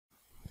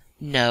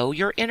Know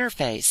your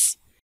interface.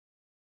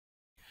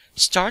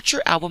 Start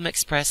your Album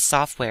Express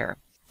software.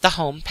 The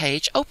home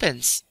page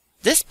opens.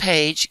 This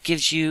page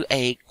gives you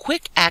a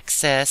quick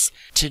access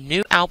to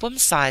new album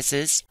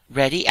sizes,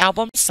 ready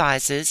album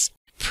sizes,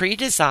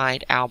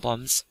 pre-designed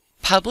albums,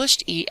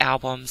 published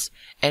e-albums,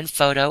 and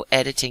photo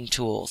editing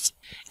tools.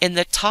 In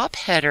the top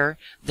header,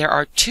 there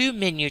are two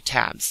menu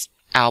tabs,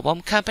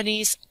 Album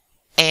Companies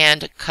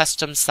and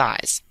Custom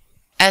Size.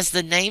 As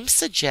the name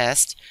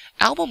suggests,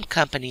 Album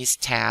Companies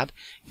tab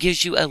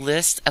gives you a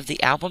list of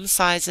the album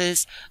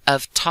sizes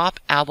of top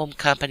album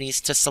companies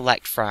to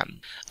select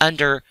from.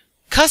 Under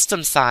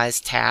Custom Size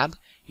tab,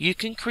 you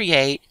can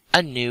create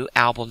a new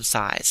album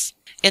size.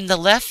 In the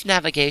left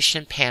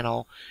navigation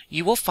panel,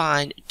 you will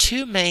find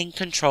two main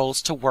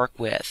controls to work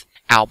with,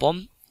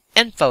 Album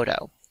and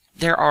Photo.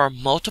 There are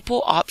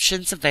multiple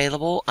options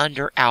available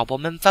under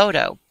Album and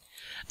Photo.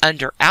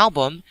 Under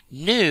Album,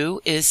 New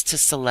is to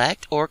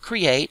select or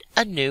create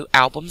a new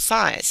album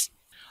size.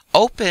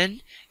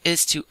 Open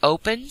is to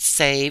open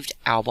saved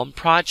album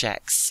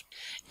projects.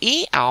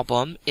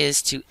 E-album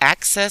is to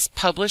access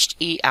published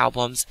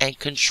e-albums and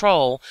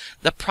control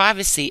the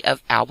privacy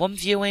of album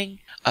viewing,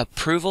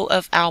 approval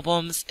of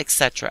albums,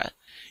 etc.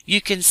 You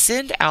can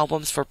send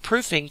albums for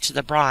proofing to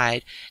the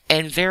bride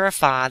and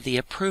verify the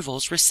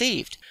approvals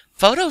received.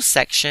 Photo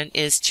section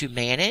is to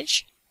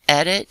manage,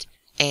 edit,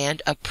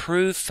 and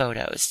approve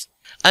photos.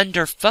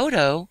 Under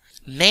Photo,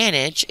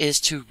 Manage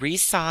is to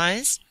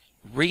resize,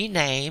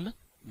 rename,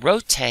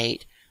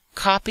 rotate,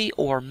 copy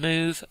or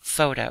move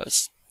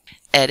photos.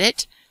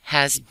 Edit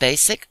has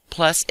basic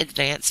plus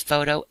advanced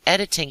photo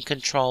editing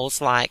controls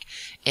like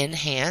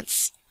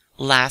Enhance,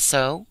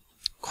 Lasso,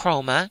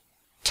 Chroma,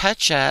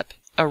 Touch Up,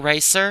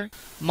 Eraser,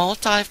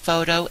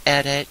 Multi-Photo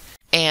Edit,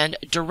 and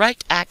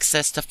direct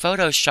access to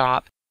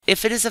Photoshop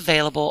if it is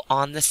available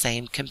on the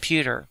same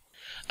computer.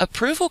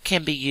 Approval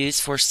can be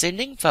used for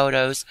sending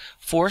photos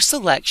for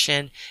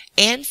selection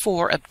and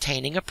for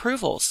obtaining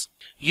approvals.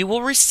 You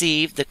will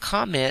receive the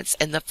comments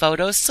and the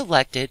photos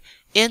selected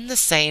in the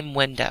same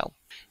window.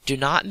 Do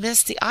not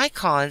miss the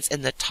icons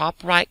in the top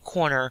right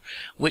corner,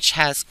 which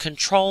has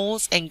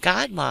controls and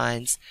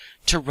guidelines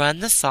to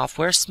run the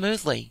software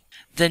smoothly.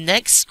 The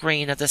next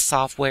screen of the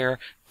software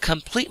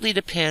completely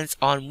depends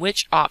on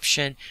which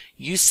option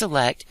you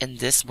select in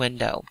this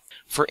window.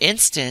 For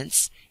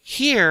instance,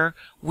 here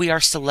we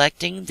are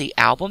selecting the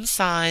album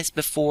size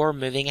before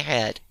moving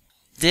ahead.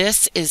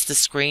 This is the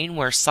screen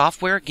where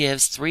software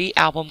gives 3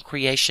 album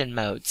creation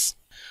modes: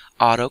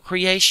 auto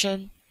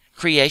creation,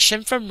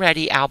 creation from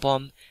ready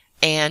album,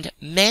 and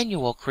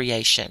manual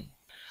creation.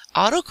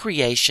 Auto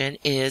creation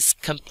is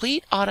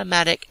complete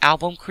automatic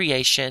album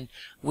creation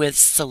with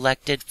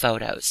selected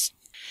photos.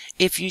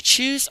 If you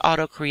choose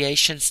auto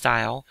creation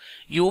style,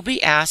 you will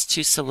be asked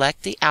to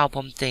select the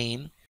album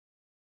theme,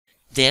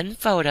 then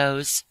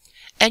photos,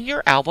 and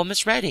your album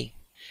is ready.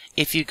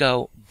 If you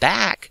go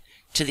back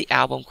to the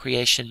album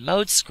creation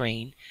mode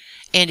screen,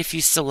 and if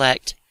you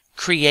select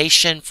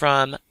creation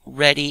from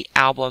ready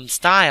album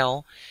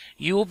style,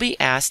 you will be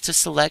asked to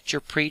select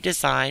your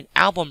pre-designed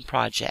album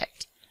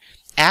project.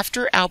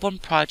 After album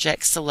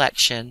project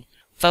selection,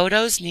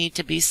 photos need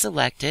to be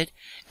selected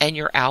and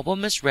your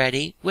album is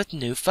ready with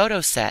new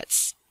photo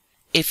sets.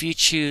 If you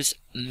choose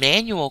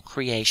manual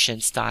creation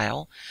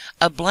style,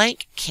 a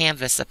blank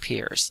canvas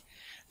appears.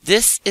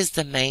 This is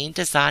the main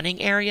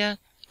designing area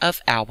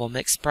of Album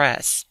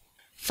Express.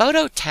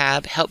 Photo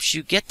tab helps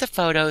you get the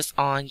photos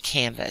on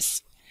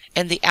canvas,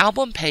 and the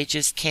album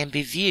pages can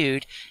be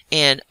viewed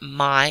in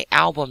My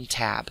Album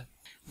tab.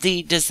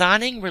 The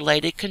designing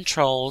related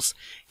controls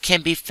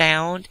can be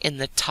found in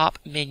the top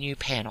menu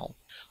panel.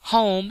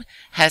 Home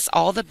has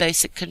all the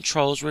basic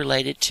controls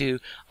related to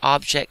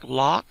object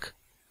lock,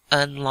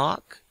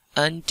 unlock,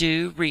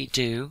 undo,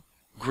 redo,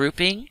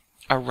 grouping,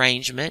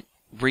 arrangement,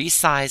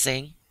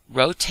 resizing,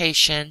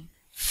 rotation,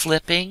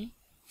 flipping,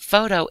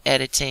 photo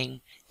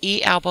editing,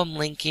 e-album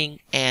linking,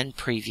 and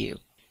preview.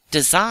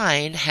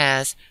 Design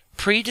has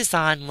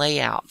pre-designed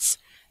layouts,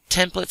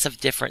 templates of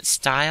different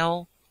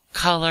style,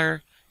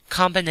 color,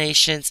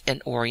 combinations,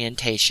 and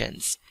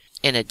orientations.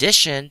 In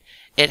addition,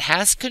 it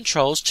has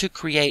controls to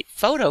create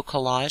photo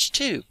collage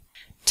too.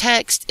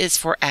 Text is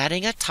for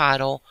adding a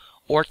title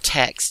or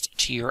text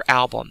to your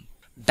album.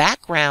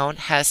 Background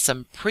has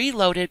some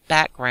preloaded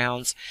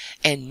backgrounds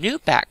and new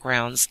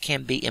backgrounds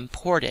can be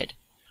imported.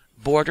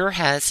 Border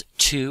has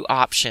 2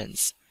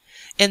 options.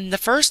 In the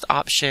first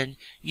option,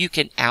 you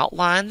can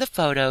outline the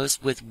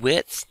photos with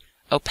width,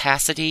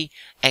 opacity,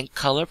 and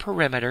color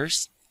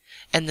parameters,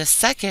 and the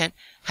second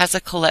has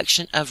a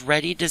collection of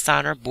ready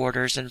designer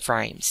borders and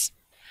frames.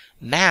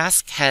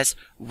 Mask has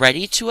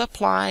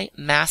ready-to-apply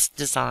mask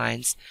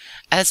designs,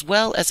 as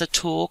well as a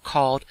tool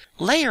called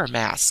Layer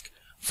Mask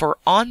for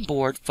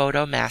onboard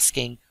photo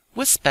masking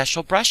with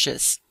special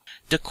brushes.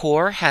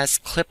 Decor has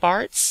clip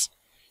arts,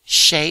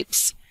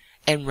 shapes,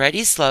 and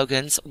ready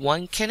slogans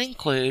one can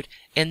include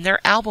in their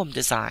album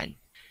design.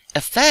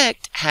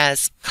 Effect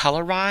has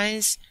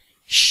colorize,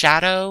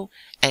 shadow,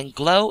 and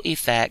glow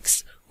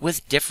effects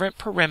with different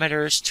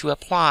parameters to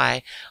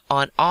apply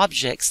on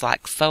objects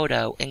like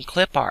photo and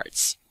clip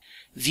arts.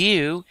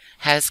 View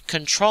has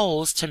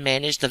controls to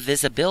manage the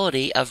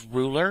visibility of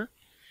ruler,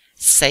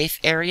 safe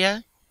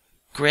area,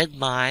 grid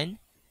line,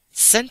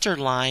 center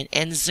line,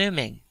 and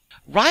zooming.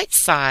 Right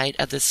side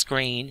of the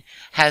screen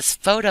has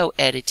photo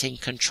editing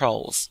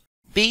controls: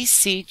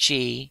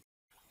 BCG,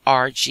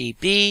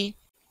 RGB,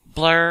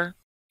 blur,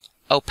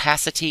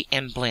 opacity,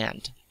 and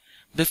blend.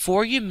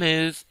 Before you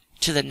move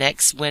to the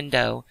next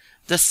window,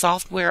 the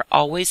software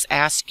always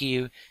asks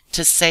you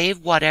to save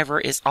whatever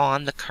is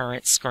on the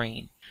current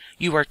screen.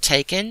 You are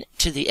taken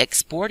to the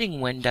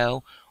exporting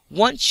window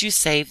once you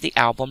save the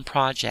album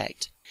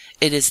project.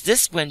 It is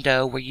this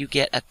window where you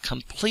get a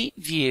complete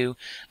view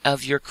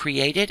of your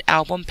created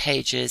album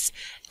pages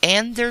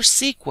and their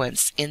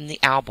sequence in the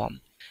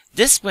album.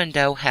 This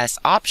window has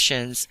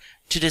options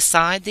to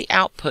decide the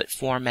output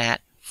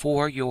format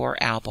for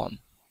your album.